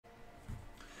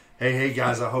Hey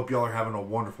guys, I hope y'all are having a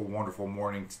wonderful, wonderful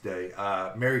morning today.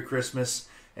 Merry Christmas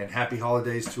and happy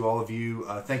holidays to all of you.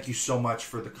 Thank you so much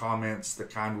for the comments, the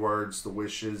kind words, the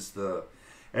wishes, the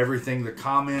everything, the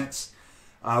comments.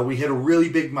 We hit a really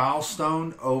big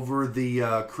milestone over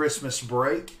the Christmas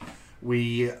break.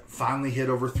 We finally hit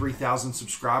over 3,000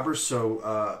 subscribers,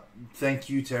 so thank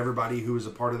you to everybody who was a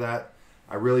part of that.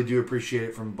 I really do appreciate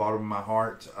it from the bottom of my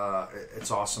heart. It's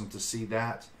awesome to see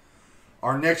that.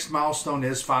 Our next milestone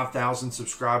is 5,000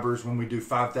 subscribers. When we do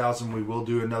 5,000, we will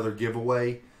do another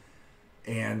giveaway.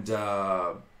 And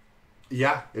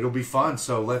yeah, it'll be fun.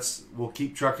 So we'll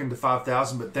keep trucking to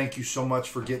 5,000. But thank you so much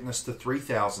for getting us to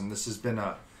 3,000. This has been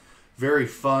a very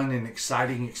fun and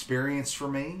exciting experience for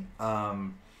me.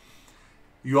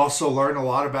 You also learn a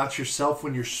lot about yourself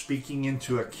when you're speaking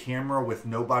into a camera with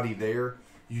nobody there.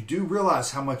 You do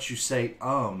realize how much you say,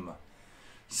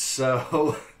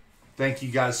 So... Thank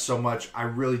you guys so much. I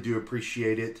really do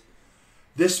appreciate it.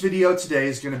 This video today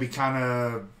is going to be kind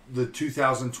of the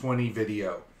 2020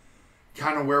 video.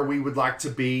 Kind of where we would like to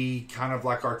be, kind of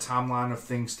like our timeline of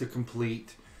things to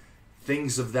complete,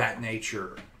 things of that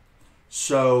nature.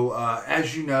 So,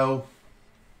 as you know,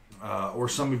 or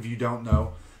some of you don't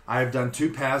know, I have done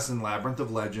 2 paths in Labyrinth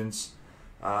of Legends.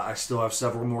 I still have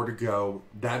several more to go.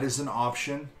 That is an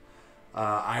option.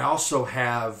 I also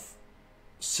have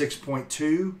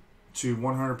 6.2 to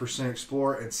 100%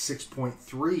 explore and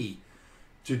 6.3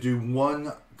 to do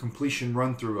 1 completion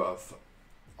run through of.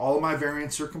 All of my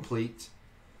variants are complete,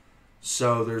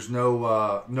 so there's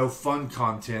no fun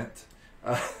content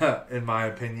in my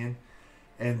opinion.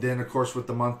 And then of course with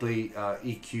the monthly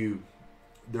EQ,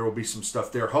 there will be some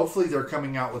stuff there. Hopefully they're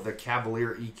coming out with a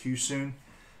Cavalier EQ soon.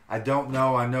 I don't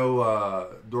know. I know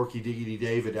Dorky Diggity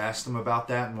Dave had asked him about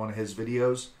that in one of his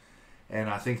videos. And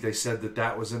I think they said that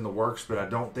that was in the works, but I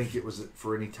don't think it was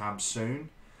for any time soon.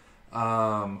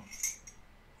 Sorry,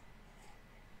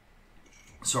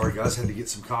 guys, had to get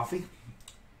some coffee.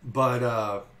 But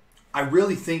I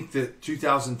really think that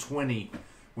 2020,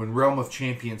 when Realm of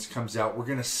Champions comes out, we're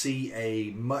going to see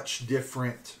a much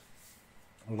different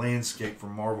landscape for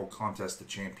Marvel Contest of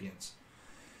Champions.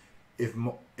 If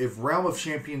Realm of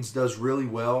Champions does really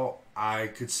well, I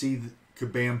could see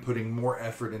Kabam putting more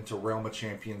effort into Realm of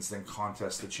Champions than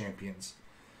Contest of Champions.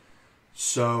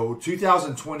 So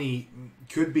 2020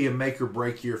 could be a make or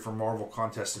break year for Marvel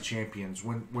Contest of Champions.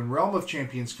 When Realm of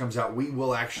Champions comes out, we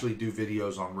will actually do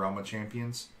videos on Realm of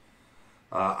Champions.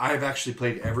 I have actually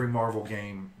played every Marvel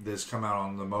game that's come out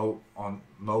on on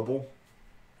mobile.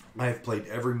 I have played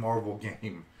every Marvel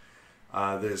game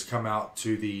that has come out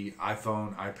to the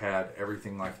iPhone, iPad,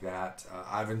 everything like that.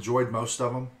 I've enjoyed most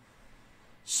of them.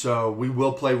 So we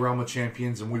will play Realm of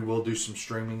Champions, and we will do some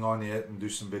streaming on it and do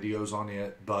some videos on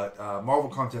it. But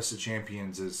Marvel Contest of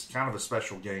Champions is kind of a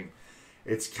special game.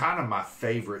 It's kind of my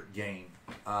favorite game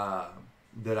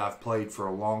that I've played for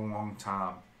a long, long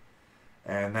time.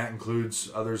 And that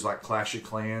includes others like Clash of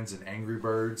Clans and Angry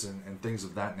Birds and things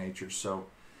of that nature. So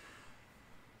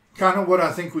kind of what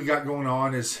I think we got going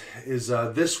on is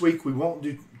this week we won't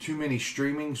do too many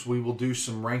streamings. We will do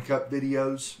some rank up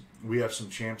videos. We have some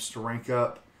champs to rank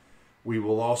up. We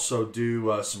will also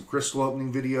do some crystal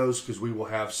opening videos because we will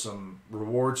have some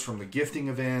rewards from the gifting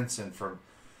events and from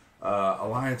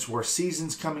Alliance War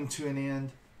Seasons coming to an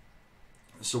end.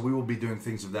 So we will be doing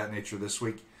things of that nature this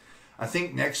week. I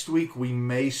think next week we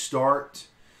may start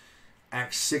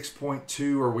Act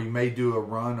 6.2 or we may do a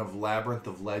run of Labyrinth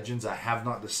of Legends. I have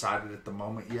not decided at the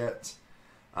moment yet.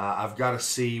 I've got to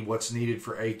see what's needed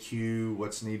for AQ,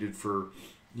 what's needed for...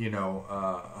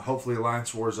 hopefully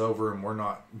Alliance War is over and we're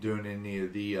not doing any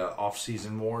of the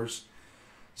off-season wars.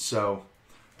 So,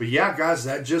 but yeah, guys,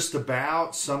 that just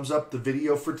about sums up the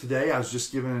video for today. I was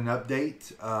just giving an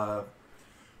update.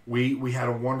 We had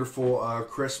a wonderful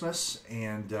Christmas,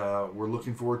 and we're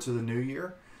looking forward to the new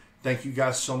year. Thank you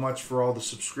guys so much for all the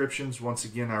subscriptions. Once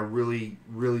again, I really,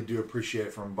 really do appreciate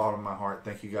it from the bottom of my heart.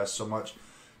 Thank you guys so much.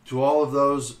 To all of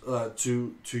those,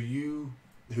 to you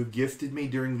who gifted me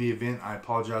during the event, I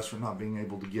apologize for not being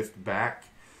able to gift back.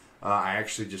 I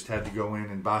actually just had to go in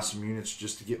and buy some units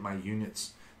just to get my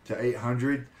units to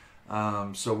 800.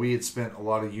 So we had spent a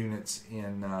lot of units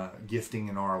in gifting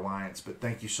in our alliance. But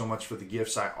thank you so much for the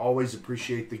gifts. I always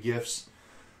appreciate the gifts.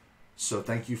 So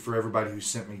thank you for everybody who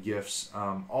sent me gifts.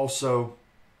 Also,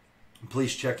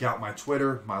 please check out my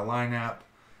Twitter, my Line app,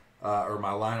 or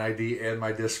my Line ID, and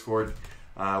my Discord.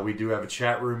 We do have a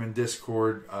chat room in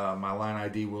Discord. My Line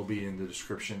ID will be in the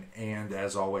description. And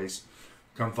as always,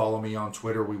 come follow me on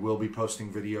Twitter. We will be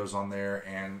posting videos on there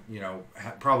and,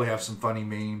 probably have some funny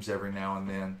memes every now and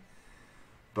then.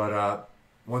 But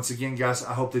once again, guys,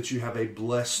 I hope that you have a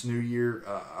blessed new year.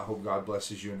 I hope God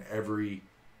blesses you in every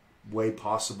way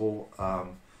possible.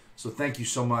 So thank you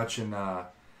so much. And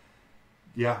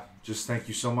yeah, just thank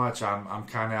you so much. I'm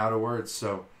kind of out of words.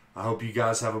 So I hope you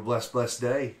guys have a blessed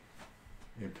day.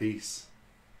 And peace.